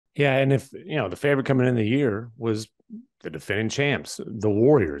Yeah, and if the favorite coming in the year was the defending champs, the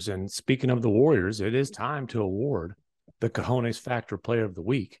Warriors. And speaking of the Warriors, it is time to award the Cojones Factor Player of the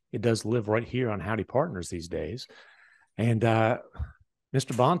Week. It does live right here on Howdy Partners these days. And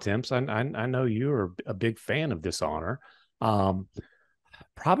Mr. Bontemps, I know you're a big fan of this honor. Um,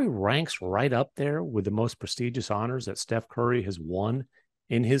 Probably ranks right up there with the most prestigious honors that Steph Curry has won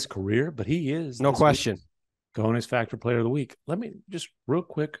in his career, but he is No this week question. Cojones Factor Player of the Week. Let me just real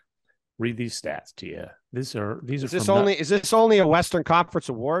quick read these stats to you. These are from Is this only a Western Conference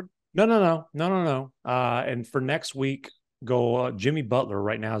award? no. And for next week, go Jimmy Butler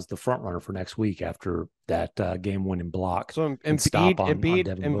right now is the front runner for next week after that game winning block So and stop on Devin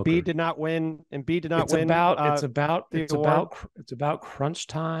Embiid Booker. did not win. Embiid did not It's win about it's about the it's award. about it's about crunch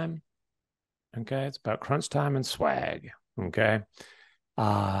time. Okay, it's about crunch time and swag. Okay,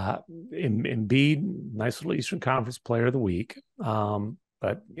 Embiid, nice little Eastern Conference Player of the Week.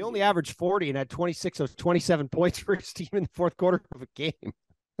 But He only averaged 40 and had 26 of 27 points for his team in the fourth quarter of a game.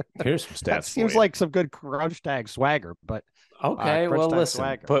 here's some That stats for seems you. like some good crunch tag swagger, but Okay, crunch well, time listen,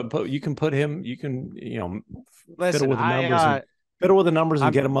 swagger. but you can put him, you can fiddle Listen, with the numbers and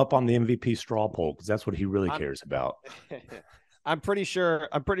I'm get him up on the MVP straw poll because that's what he really I'm cares about. I'm pretty sure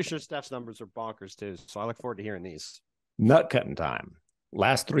Steph's numbers are bonkers too. So I look forward to hearing these. Nut cutting time.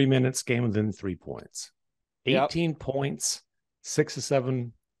 Last 3 minutes, game within 3 points. Yep. 18 points, 6 of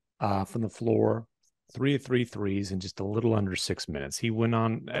 7 from the floor, 3 of 3 threes in just a little under 6 minutes. He went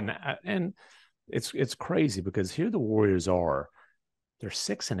on and it's crazy because here the Warriors are. They're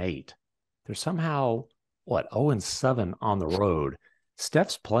 6-8. They're somehow what 0-7 on the road.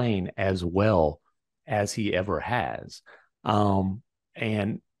 Steph's playing as well as he ever has.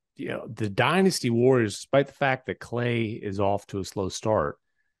 And the Dynasty Warriors, despite the fact that Clay is off to a slow start,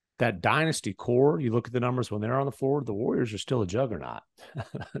 that dynasty core, you look at the numbers when they're on the floor, the Warriors are still a juggernaut.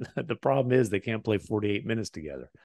 The problem is they can't play 48 minutes together.